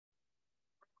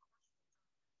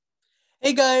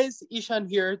Hey guys, Ishan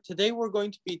here. Today we're going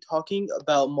to be talking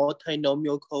about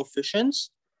multinomial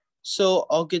coefficients. So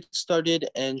I'll get started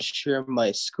and share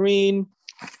my screen.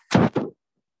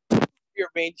 We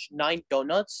arrange 9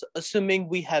 donuts, assuming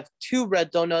we have 2 red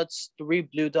donuts, 3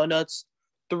 blue donuts,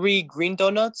 3 green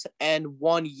donuts, and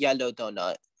 1 yellow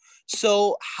donut.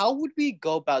 So how would we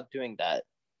go about doing that?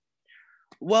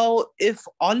 Well, if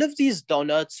all of these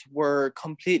donuts were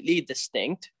completely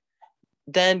distinct,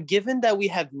 then given that we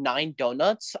have 9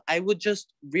 donuts, I would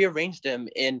just rearrange them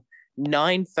in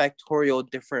 9 factorial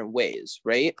different ways,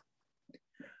 right?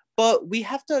 But we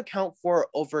have to account for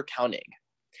overcounting.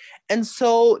 And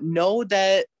so know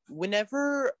that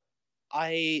whenever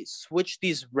I switch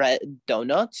these red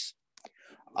donuts,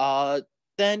 uh,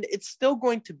 then it's still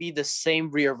going to be the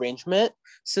same rearrangement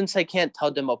since I can't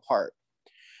tell them apart.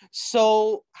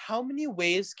 So how many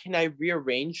ways can I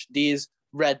rearrange these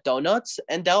red donuts?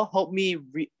 And that'll help me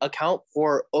account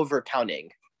for overcounting.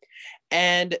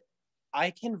 And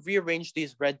I can rearrange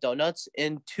these red donuts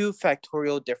in 2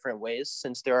 factorial different ways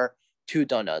since there are 2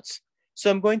 donuts. So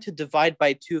I'm going to divide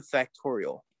by 2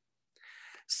 factorial.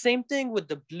 Same thing with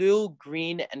the blue,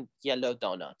 green, and yellow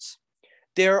donuts.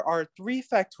 There are 3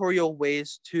 factorial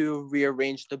ways to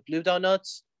rearrange the blue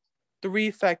donuts,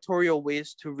 3 factorial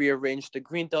ways to rearrange the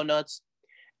green donuts,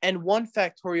 and 1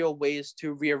 factorial ways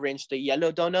to rearrange the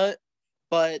yellow donut,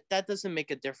 but that doesn't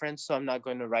make a difference, so I'm not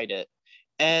going to write it.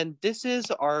 And this is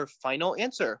our final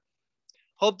answer.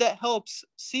 Hope that helps.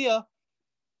 See ya.